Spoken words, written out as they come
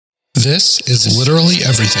This is literally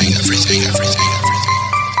everything.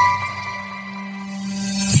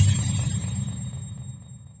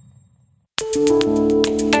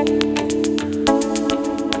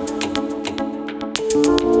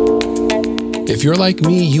 If you're like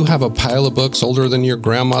me, you have a pile of books older than your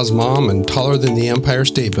grandma's mom and taller than the Empire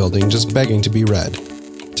State Building just begging to be read.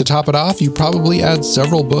 To top it off, you probably add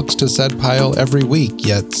several books to said pile every week,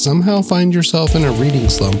 yet somehow find yourself in a reading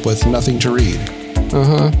slump with nothing to read.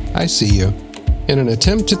 I see you. In an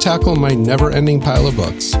attempt to tackle my never-ending pile of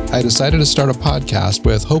books, I decided to start a podcast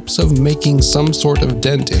with hopes of making some sort of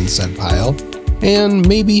dent in said pile, and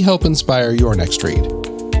maybe help inspire your next read.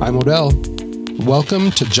 I'm Odell.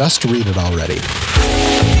 Welcome to Just Read It Already.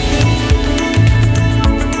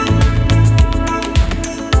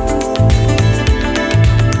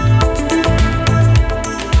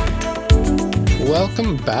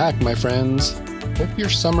 Welcome back, my friends. Hope your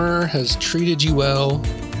summer has treated you well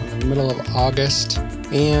in the middle of August.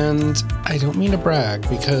 And I don't mean to brag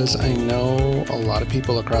because I know a lot of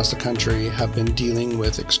people across the country have been dealing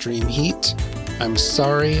with extreme heat. I'm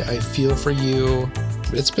sorry, I feel for you.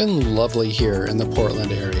 It's been lovely here in the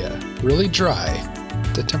Portland area. Really dry.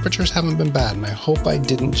 The temperatures haven't been bad, and I hope I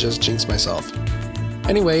didn't just jinx myself.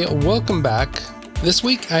 Anyway, welcome back. This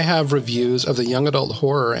week I have reviews of the young adult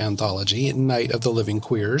horror anthology, Night of the Living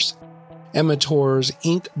Queers, Emma Torr's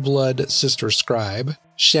Ink Blood Sister Scribe,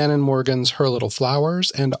 Shannon Morgan's Her Little Flowers,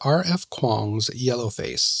 and R.F. Kuang's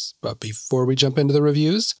Yellowface. But before we jump into the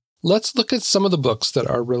reviews, let's look at some of the books that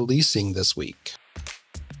are releasing this week.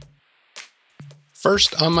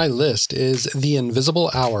 First on my list is The Invisible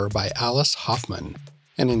Hour by Alice Hoffman,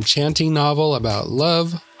 an enchanting novel about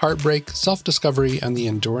love, heartbreak, self-discovery, and the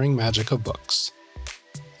enduring magic of books.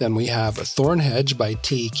 Then we have Thornhedge by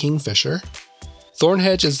T. Kingfisher.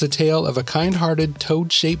 Thornhedge is the tale of a kind-hearted,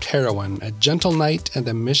 toad-shaped heroine, a gentle knight, and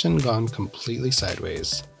a mission gone completely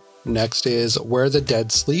sideways. Next is Where the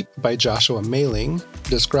Dead Sleep by Joshua Mayling,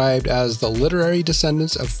 described as the literary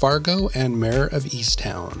descendants of Fargo and Mayor of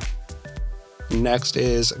Easttown. Next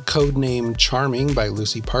is Codename Charming by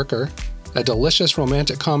Lucy Parker, a delicious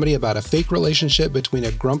romantic comedy about a fake relationship between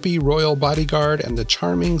a grumpy royal bodyguard and the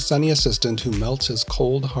charming, sunny assistant who melts his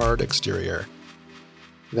cold, hard exterior.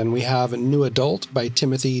 Then we have New Adult by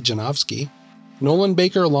Timothy Janowski. Nolan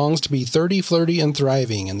Baker longs to be 30, flirty, and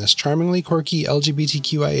thriving in this charmingly quirky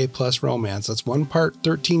LGBTQIA+ romance that's one part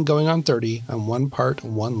 13 going on 30 and one part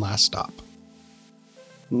One Last Stop.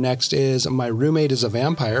 Next is My Roommate is a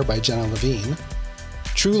Vampire by Jenna Levine.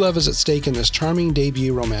 True love is at stake in this charming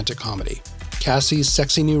debut romantic comedy. Cassie's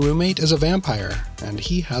sexy new roommate is a vampire, and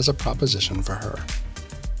he has a proposition for her.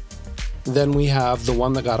 Then we have The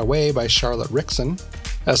One That Got Away by Charlotte Rickson,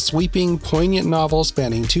 a sweeping, poignant novel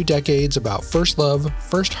spanning 2 decades about first love,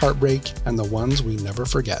 first heartbreak, and the ones we never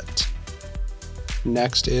forget.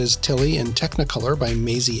 Next is Tilly in Technicolor by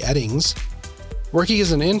Maisie Eddings. Working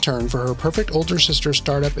as an intern for her perfect older sister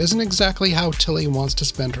startup isn't exactly how Tilly wants to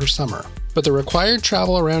spend her summer, but the required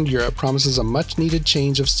travel around Europe promises a much-needed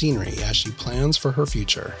change of scenery as she plans for her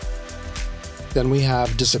future. Then we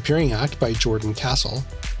have Disappearing Act by Jordan Castle,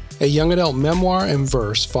 a young adult memoir in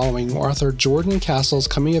verse following author Jordan Castle's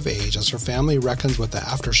coming of age as her family reckons with the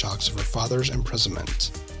aftershocks of her father's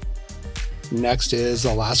imprisonment. Next is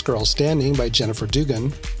The Last Girl Standing by Jennifer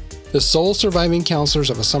Dugan. The sole surviving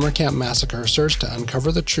counselors of a summer camp massacre search to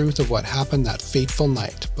uncover the truth of what happened that fateful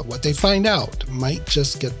night, but what they find out might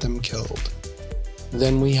just get them killed.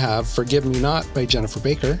 Then we have Forgive Me Not by Jennifer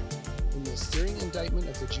Baker. In the searing indictment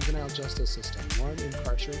of the juvenile justice system, one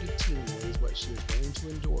incarcerated teen weighs what she is willing to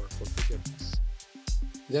endure for forgiveness.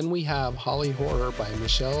 Then we have Holly Horror by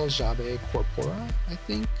Michelle Jabe Corpora, I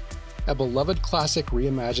think. A beloved classic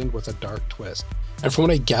reimagined with a dark twist. And from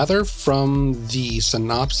what I gather from the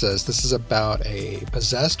synopsis, this is about a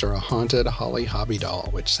possessed or a haunted Holly Hobby doll,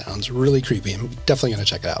 which sounds really creepy. I'm definitely going to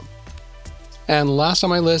check it out. And last on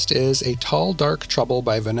my list is A Tall Dark Trouble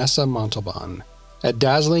by Vanessa Montalban, a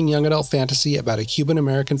dazzling young adult fantasy about a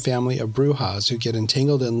Cuban-American family of Brujas who get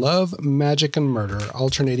entangled in love, magic, and murder,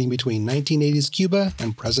 alternating between 1980s Cuba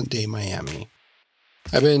and present-day Miami.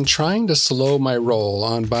 I've been trying to slow my roll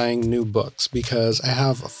on buying new books because I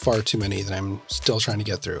have far too many that I'm still trying to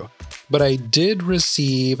get through. But I did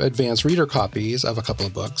receive advanced reader copies of a couple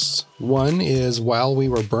of books. One is While We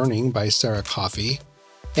Were Burning by Sarah Coffey,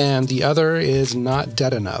 and the other is Not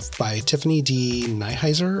Dead Enough by Tiffany D.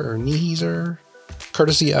 Nieheiser,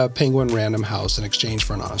 courtesy of Penguin Random House in exchange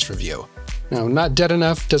for an honest review. Now, Not Dead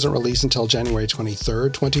Enough doesn't release until January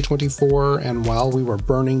 23rd, 2024, and While We Were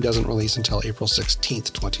Burning doesn't release until April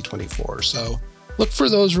 16th, 2024. So look for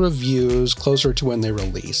those reviews closer to when they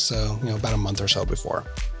release, so about a month or so before.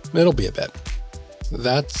 It'll be a bit.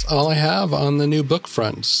 That's all I have on the new book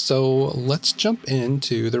front, so let's jump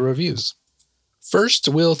into the reviews. First,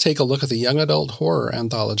 we'll take a look at the young adult horror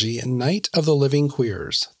anthology Night of the Living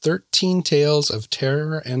Queers, 13 Tales of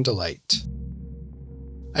Terror and Delight.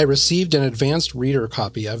 I received an advanced reader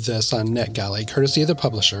copy of this on NetGalley, courtesy of the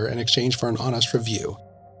publisher, in exchange for an honest review.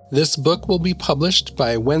 This book will be published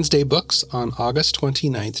by Wednesday Books on August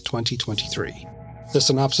 29, 2023. The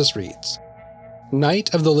synopsis reads,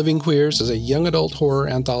 Night of the Living Queers is a young adult horror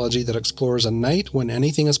anthology that explores a night when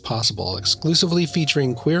anything is possible, exclusively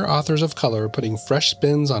featuring queer authors of color putting fresh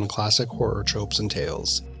spins on classic horror tropes and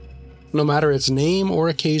tales. No matter its name or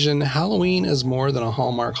occasion, Halloween is more than a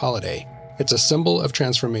Hallmark holiday. It's a symbol of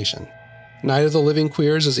transformation. Night of the Living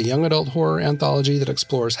Queers is a young adult horror anthology that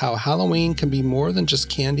explores how Halloween can be more than just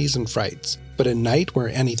candies and frights, but a night where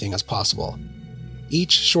anything is possible.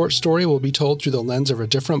 Each short story will be told through the lens of a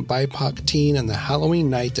different BIPOC teen and the Halloween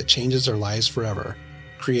night that changes their lives forever.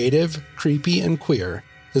 Creative, creepy, and queer,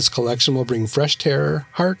 this collection will bring fresh terror,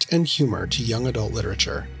 heart, and humor to young adult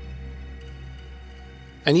literature.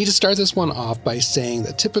 I need to start this one off by saying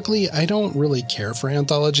that typically I don't really care for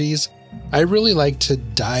anthologies. I really like to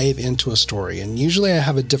dive into a story, and usually I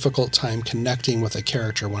have a difficult time connecting with a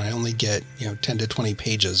character when I only get 10 to 20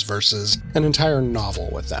 pages versus an entire novel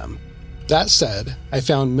with them. That said, I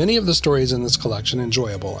found many of the stories in this collection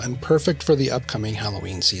enjoyable and perfect for the upcoming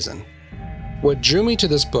Halloween season. What drew me to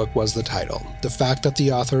this book was the title, the fact that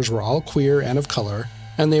the authors were all queer and of color,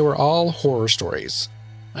 and they were all horror stories.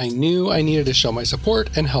 I knew I needed to show my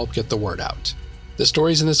support and help get the word out. The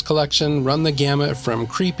stories in this collection run the gamut from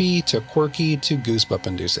creepy to quirky to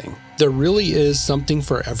goosebump-inducing. There really is something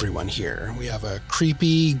for everyone here. We have a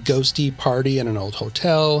creepy, ghosty party in an old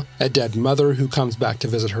hotel, a dead mother who comes back to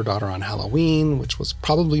visit her daughter on Halloween, which was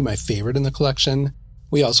probably my favorite in the collection.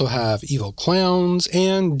 We also have evil clowns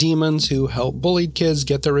and demons who help bullied kids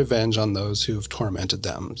get their revenge on those who've tormented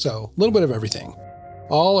them. So, a little bit of everything.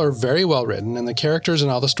 All are very well written, and the characters in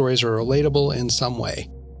all the stories are relatable in some way.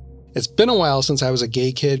 It's been a while since I was a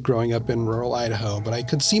gay kid growing up in rural Idaho, but I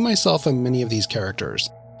could see myself in many of these characters.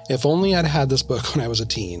 If only I'd had this book when I was a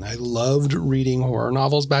teen. I loved reading horror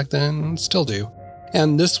novels back then, still do.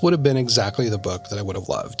 And this would have been exactly the book that I would have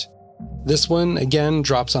loved. This one, again,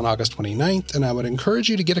 drops on August 29th, and I would encourage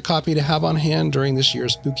you to get a copy to have on hand during this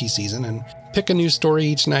year's spooky season and pick a new story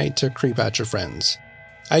each night to creep at your friends.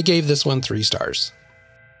 I gave this one 3 stars.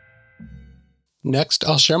 Next,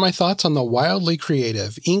 I'll share my thoughts on the wildly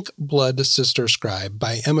creative Ink Blood Sister Scribe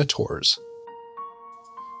by Emma Torres.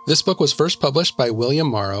 This book was first published by William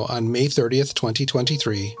Morrow on May 30th,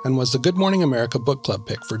 2023, and was the Good Morning America Book Club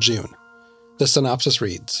pick for June. The synopsis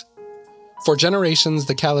reads, For generations,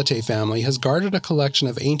 the Calate family has guarded a collection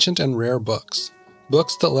of ancient and rare books.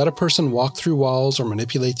 Books that let a person walk through walls or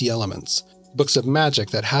manipulate the elements. Books of magic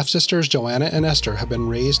that half-sisters Joanna and Esther have been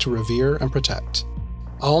raised to revere and protect.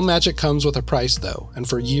 All magic comes with a price, though, and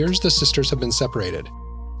for years the sisters have been separated.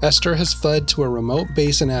 Esther has fled to a remote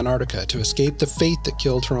base in Antarctica to escape the fate that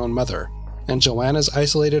killed her own mother, and Joanna's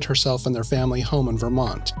isolated herself in their family home in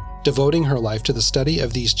Vermont, devoting her life to the study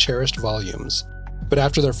of these cherished volumes. But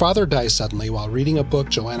after their father dies suddenly while reading a book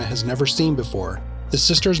Joanna has never seen before, the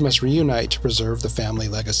sisters must reunite to preserve the family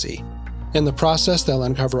legacy. In the process, they'll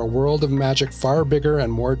uncover a world of magic far bigger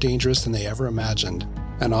and more dangerous than they ever imagined,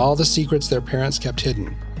 and all the secrets their parents kept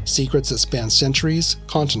hidden, secrets that span centuries,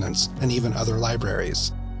 continents, and even other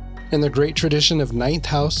libraries. In the great tradition of Ninth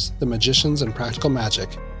House, The Magicians, and Practical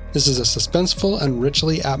Magic, this is a suspenseful and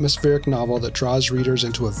richly atmospheric novel that draws readers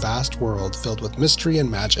into a vast world filled with mystery and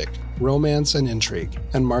magic, romance and intrigue,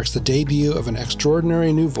 and marks the debut of an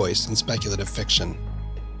extraordinary new voice in speculative fiction.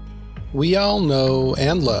 We all know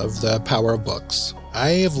and love the power of books. I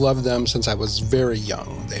have loved them since I was very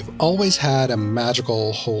young. They've always had a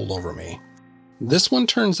magical hold over me. This one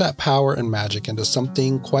turns that power and magic into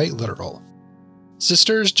something quite literal.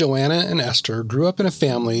 Sisters Joanna and Esther grew up in a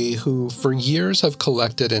family who for years have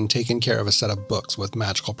collected and taken care of a set of books with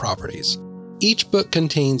magical properties. Each book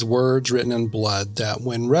contains words written in blood that,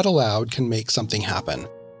 when read aloud, can make something happen.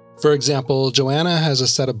 For example, Joanna has a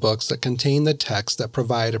set of books that contain the texts that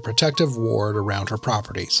provide a protective ward around her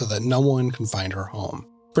property so that no one can find her home,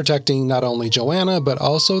 protecting not only Joanna but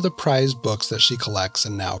also the prized books that she collects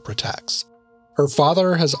and now protects. Her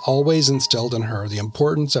father has always instilled in her the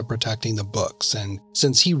importance of protecting the books, and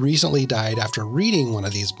since he recently died after reading one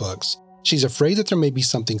of these books, she's afraid that there may be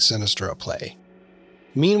something sinister at play.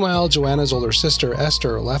 Meanwhile, Joanna's older sister,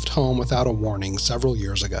 Esther, left home without a warning several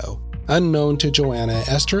years ago. Unknown to Joanna,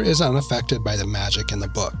 Esther is unaffected by the magic in the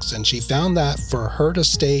books, and she found that for her to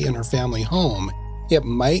stay in her family home, it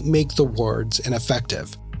might make the wards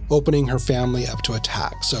ineffective, opening her family up to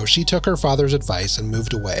attack, so she took her father's advice and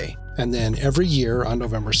moved away. And then every year on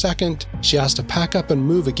November 2nd, she has to pack up and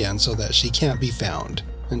move again so that she can't be found.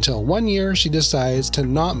 Until one year, she decides to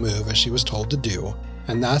not move as she was told to do,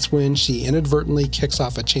 and that's when she inadvertently kicks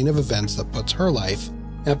off a chain of events that puts her life,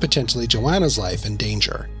 and potentially Joanna's life, in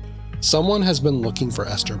danger. Someone has been looking for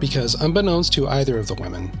Esther because, unbeknownst to either of the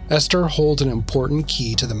women, Esther holds an important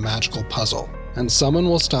key to the magical puzzle, and someone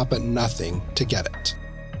will stop at nothing to get it.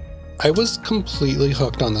 I was completely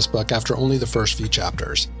hooked on this book after only the first few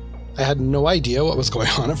chapters. I had no idea what was going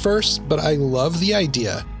on at first, but I love the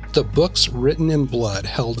idea the books written in blood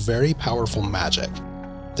held very powerful magic.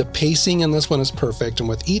 The pacing in this one is perfect, and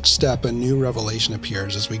with each step a new revelation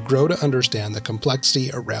appears as we grow to understand the complexity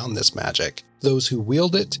around this magic, those who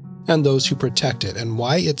wield it, and those who protect it, and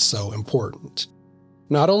why it's so important.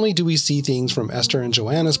 Not only do we see things from Esther and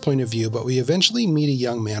Joanna's point of view, but we eventually meet a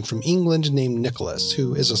young man from England named Nicholas,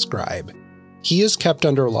 who is a scribe. He is kept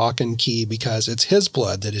under lock and key because it's his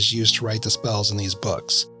blood that is used to write the spells in these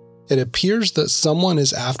books. It appears that someone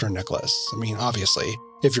is after Nicholas. I mean, obviously,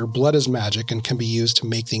 if your blood is magic and can be used to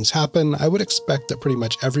make things happen, I would expect that pretty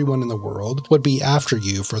much everyone in the world would be after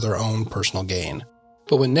you for their own personal gain.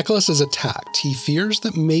 But when Nicholas is attacked, he fears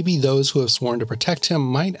that maybe those who have sworn to protect him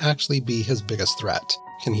might actually be his biggest threat.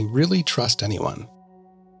 Can he really trust anyone?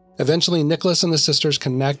 Eventually, Nicholas and the sisters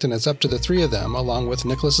connect, and it's up to the three of them, along with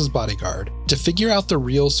Nicholas's bodyguard, to figure out the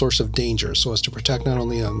real source of danger so as to protect not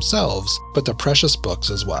only themselves, but the precious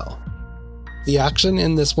books as well. The action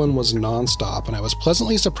in this one was non-stop, and I was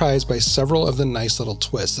pleasantly surprised by several of the nice little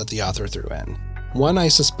twists that the author threw in. One I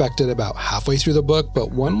suspected about halfway through the book,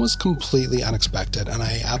 but one was completely unexpected, and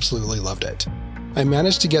I absolutely loved it. I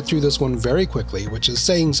managed to get through this one very quickly, which is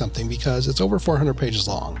saying something because it's over 400 pages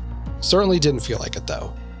long. Certainly didn't feel like it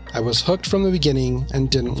though. I was hooked from the beginning and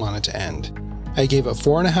didn't want it to end. I gave it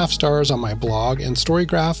 4.5 stars on my blog and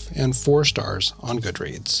Storygraph and 4 stars on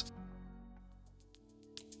Goodreads.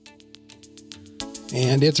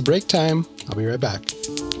 And it's break time. I'll be right back.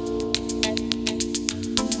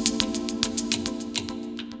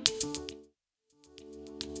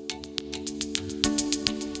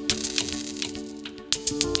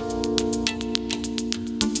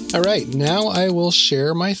 All right, now I will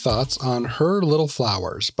share my thoughts on Her Little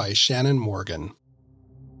Flowers by Shannon Morgan.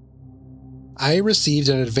 I received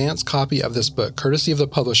an advance copy of this book courtesy of the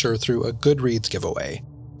publisher through a Goodreads giveaway.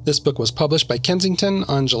 This book was published by Kensington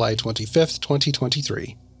on July 25th,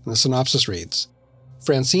 2023, and the synopsis reads,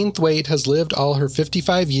 Francine Thwaite has lived all her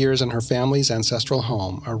 55 years in her family's ancestral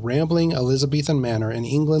home, a rambling Elizabethan manor in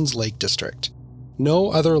England's Lake District.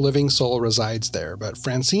 No other living soul resides there, but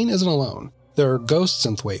Francine isn't alone. There are ghosts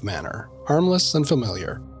in Thwaite Manor, harmless and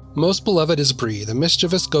familiar. Most beloved is Bree, the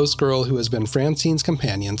mischievous ghost girl who has been Francine's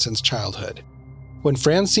companion since childhood. When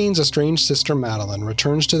Francine's estranged sister Madeline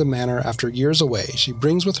returns to the manor after years away, she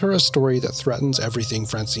brings with her a story that threatens everything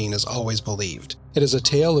Francine has always believed. It is a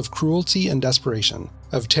tale of cruelty and desperation,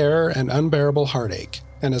 of terror and unbearable heartache.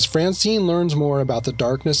 And as Francine learns more about the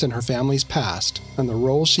darkness in her family's past and the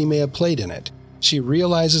role she may have played in it, she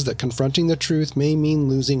realizes that confronting the truth may mean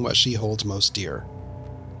losing what she holds most dear.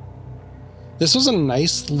 This was a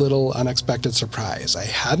nice little unexpected surprise. I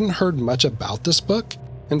hadn't heard much about this book.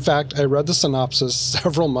 In fact, I read the synopsis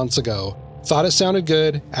several months ago, thought it sounded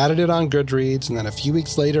good, added it on Goodreads, and then a few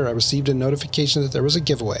weeks later I received a notification that there was a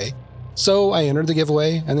giveaway. So I entered the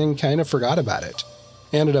giveaway and then kind of forgot about it.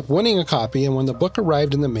 I ended up winning a copy, and when the book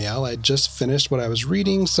arrived in the mail, I'd just finished what I was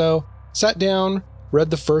reading, so sat down, read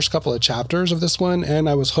the first couple of chapters of this one, and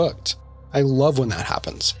I was hooked. I love when that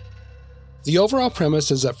happens. The overall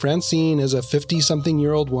premise is that Francine is a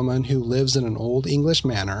 50-something-year-old woman who lives in an old English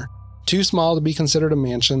manor, too small to be considered a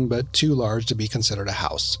mansion, but too large to be considered a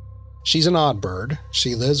house. She's an odd bird.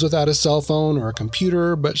 She lives without a cell phone or a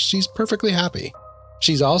computer, but she's perfectly happy.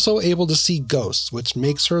 She's also able to see ghosts, which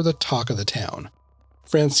makes her the talk of the town.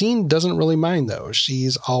 Francine doesn't really mind, though.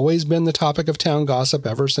 She's always been the topic of town gossip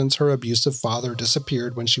ever since her abusive father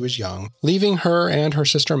disappeared when she was young, leaving her and her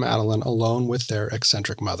sister Madeline alone with their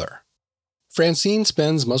eccentric mother. Francine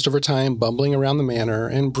spends most of her time bumbling around the manor,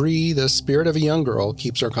 and Bree, the spirit of a young girl,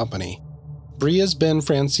 keeps her company. Bree has been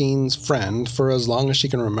Francine's friend for as long as she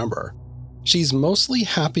can remember. She's mostly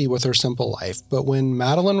happy with her simple life, but when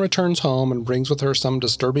Madeline returns home and brings with her some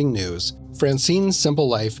disturbing news, Francine's simple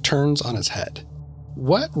life turns on its head.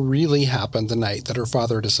 What really happened the night that her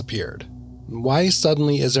father disappeared? Why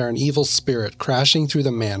suddenly is there an evil spirit crashing through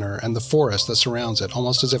the manor and the forest that surrounds it,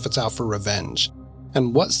 almost as if it's out for revenge?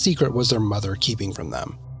 And what secret was their mother keeping from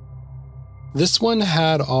them? This one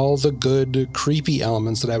had all the good, creepy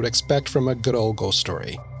elements that I would expect from a good old ghost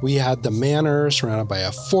story. We had the manor surrounded by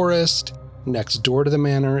a forest. Next door to the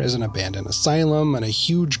manor is an abandoned asylum and a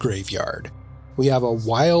huge graveyard. We have a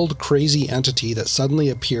wild, crazy entity that suddenly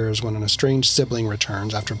appears when an estranged sibling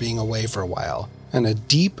returns after being away for a while, and a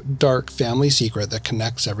deep, dark family secret that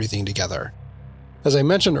connects everything together. As I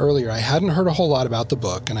mentioned earlier, I hadn't heard a whole lot about the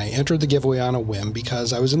book, and I entered the giveaway on a whim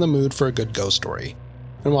because I was in the mood for a good ghost story.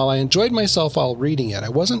 And while I enjoyed myself while reading it, I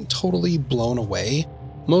wasn't totally blown away,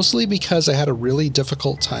 mostly because I had a really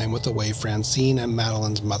difficult time with the way Francine and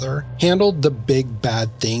Madeline's mother handled the big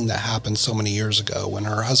bad thing that happened so many years ago when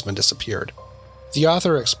her husband disappeared. The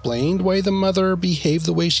author explained why the mother behaved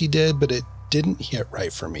the way she did, but it didn't hit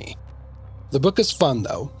right for me. The book is fun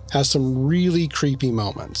though, has some really creepy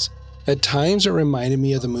moments. At times it reminded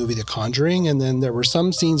me of the movie The Conjuring, and then there were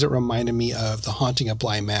some scenes that reminded me of The Haunting of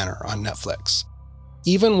Bly Manor on Netflix.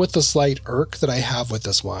 Even with the slight irk that I have with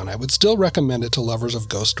this one, I would still recommend it to lovers of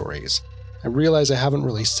ghost stories. I realize I haven't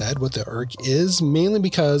really said what the irk is, mainly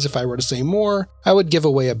because if I were to say more, I would give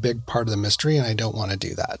away a big part of the mystery, and I don't want to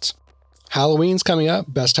do that. Halloween's coming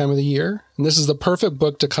up, best time of the year, and this is the perfect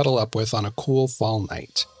book to cuddle up with on a cool fall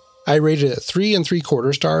night. I rated it 3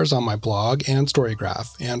 3/4 stars on my blog and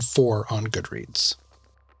Storygraph, and 4 on Goodreads.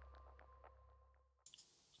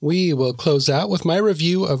 We will close out with my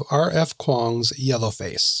review of R.F. Kuang's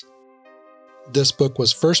Yellowface. This book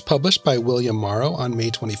was first published by William Morrow on May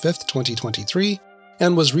 25th, 2023,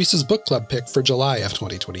 and was Reese's book club pick for July of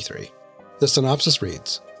 2023. The synopsis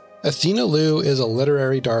reads, Athena Liu is a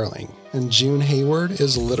literary darling, and June Hayward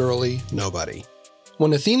is literally nobody.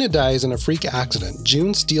 When Athena dies in a freak accident,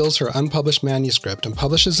 June steals her unpublished manuscript and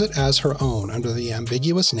publishes it as her own under the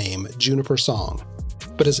ambiguous name Juniper Song.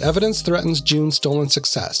 But as evidence threatens June's stolen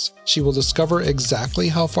success, she will discover exactly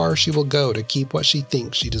how far she will go to keep what she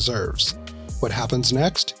thinks she deserves. What happens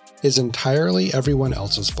next is entirely everyone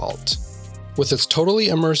else's fault. With its totally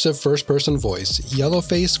immersive first-person voice,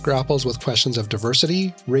 Yellowface grapples with questions of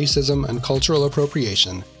diversity, racism, and cultural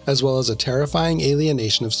appropriation, as well as a terrifying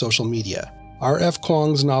alienation of social media. R.F.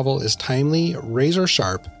 Kuang's novel is timely,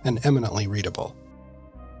 razor-sharp, and eminently readable.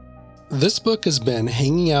 This book has been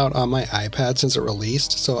hanging out on my iPad since it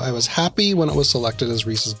released, so I was happy when it was selected as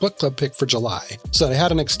Reese's book club pick for July, so that I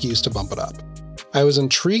had an excuse to bump it up. I was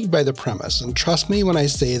intrigued by the premise, and trust me when I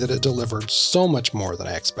say that it delivered so much more than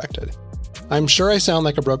I expected. I'm sure I sound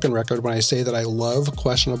like a broken record when I say that I love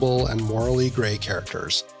questionable and morally gray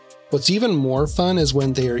characters. What's even more fun is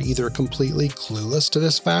when they are either completely clueless to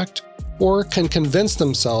this fact, or can convince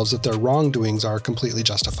themselves that their wrongdoings are completely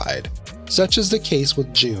justified. Such is the case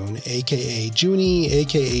with June, aka Junie,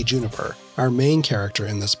 aka Juniper, our main character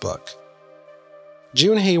in this book.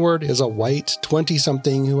 June Hayward is a white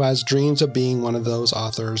 20-something who has dreams of being one of those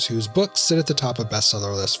authors whose books sit at the top of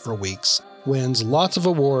bestseller lists for weeks, wins lots of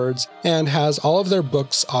awards, and has all of their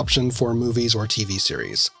books optioned for movies or TV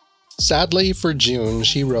series. Sadly for June,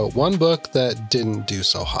 she wrote one book that didn't do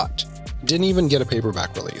so hot. Didn't even get a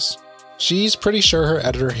paperback release. She's pretty sure her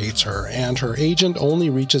editor hates her, and her agent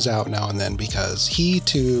only reaches out now and then because he,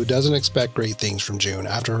 too, doesn't expect great things from June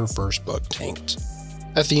after her first book tanked.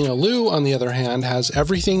 Athena Liu, on the other hand, has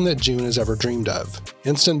everything that June has ever dreamed of.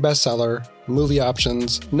 Instant bestseller, movie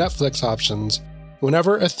options, Netflix options.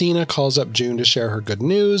 Whenever Athena calls up June to share her good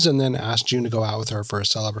news and then asks June to go out with her for a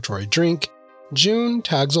celebratory drink, June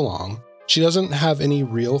tags along. She doesn't have any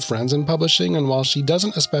real friends in publishing, and while she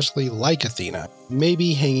doesn't especially like Athena,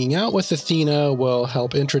 maybe hanging out with Athena will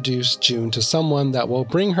help introduce June to someone that will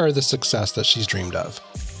bring her the success that she's dreamed of.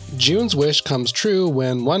 June's wish comes true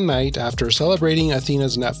when one night, after celebrating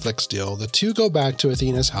Athena's Netflix deal, the two go back to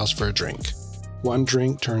Athena's house for a drink. One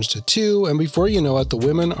drink turns to 2, and before you know it, the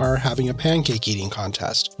women are having a pancake eating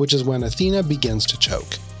contest, which is when Athena begins to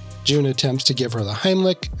choke. June attempts to give her the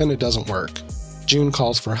Heimlich, and it doesn't work. June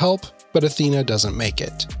calls for help, but Athena doesn't make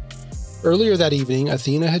it. Earlier that evening,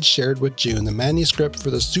 Athena had shared with June the manuscript for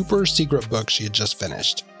the super secret book she had just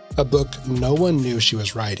finished, a book no one knew she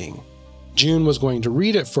was writing. June was going to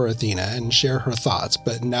read it for Athena and share her thoughts,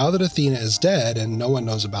 but now that Athena is dead and no one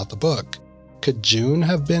knows about the book, could June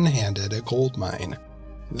have been handed a gold mine?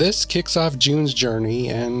 This kicks off June's journey,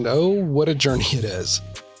 and oh, what a journey it is.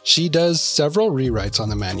 She does several rewrites on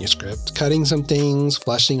the manuscript, cutting some things,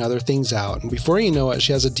 fleshing other things out, and before you know it,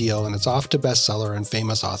 she has a deal and it's off to bestseller in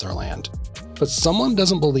famous author land. But someone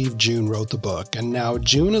doesn't believe June wrote the book, and now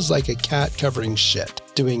June is like a cat covering shit,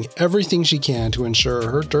 doing everything she can to ensure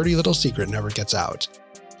her dirty little secret never gets out.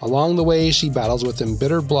 Along the way, she battles with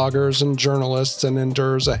embittered bloggers and journalists and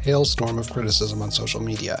endures a hailstorm of criticism on social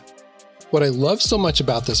media. What I love so much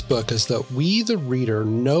about this book is that we, the reader,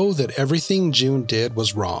 know that everything June did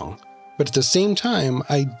was wrong. But at the same time,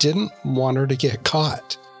 I didn't want her to get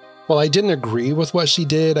caught. While I didn't agree with what she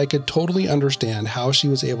did, I could totally understand how she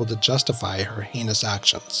was able to justify her heinous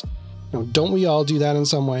actions. Now, don't we all do that in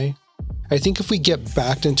some way? I think if we get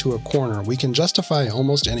backed into a corner, we can justify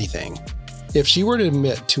almost anything. If she were to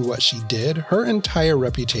admit to what she did, her entire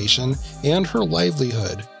reputation and her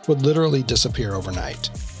livelihood would literally disappear overnight.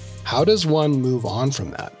 How does one move on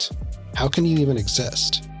from that? How can you even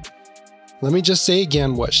exist? Let me just say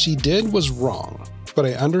again, what she did was wrong, but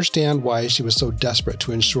I understand why she was so desperate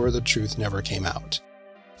to ensure the truth never came out.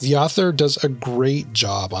 The author does a great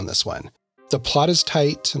job on this one. The plot is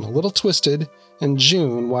tight and a little twisted, and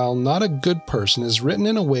June, while not a good person, is written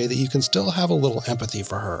in a way that you can still have a little empathy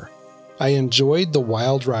for her. I enjoyed the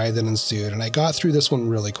wild ride that ensued, and I got through this one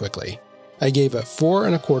really quickly. I gave it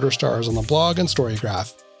 4.25 stars on the blog and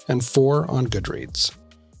Storygraph, and 4 on Goodreads.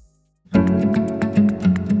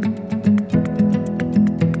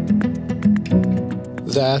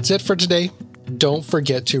 That's it for today. Don't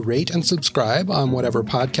forget to rate and subscribe on whatever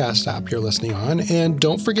podcast app you're listening on, and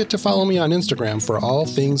don't forget to follow me on Instagram for all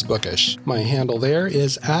things bookish. My handle there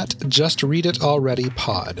is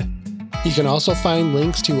 @JustReadItAlreadyPod. You can also find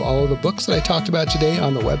links to all of the books that I talked about today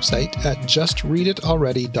on the website at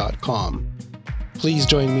JustReadItAlready.com. Please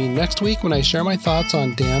join me next week when I share my thoughts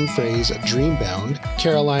on Dan Frey's Dreambound,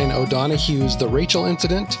 Caroline O'Donoghue's The Rachel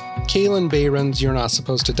Incident, Kaylin Bayron's You're Not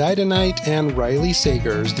Supposed to Die Tonight, and Riley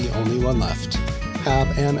Sager's The Only One Left.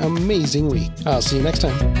 Have an amazing week. I'll see you next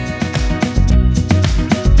time.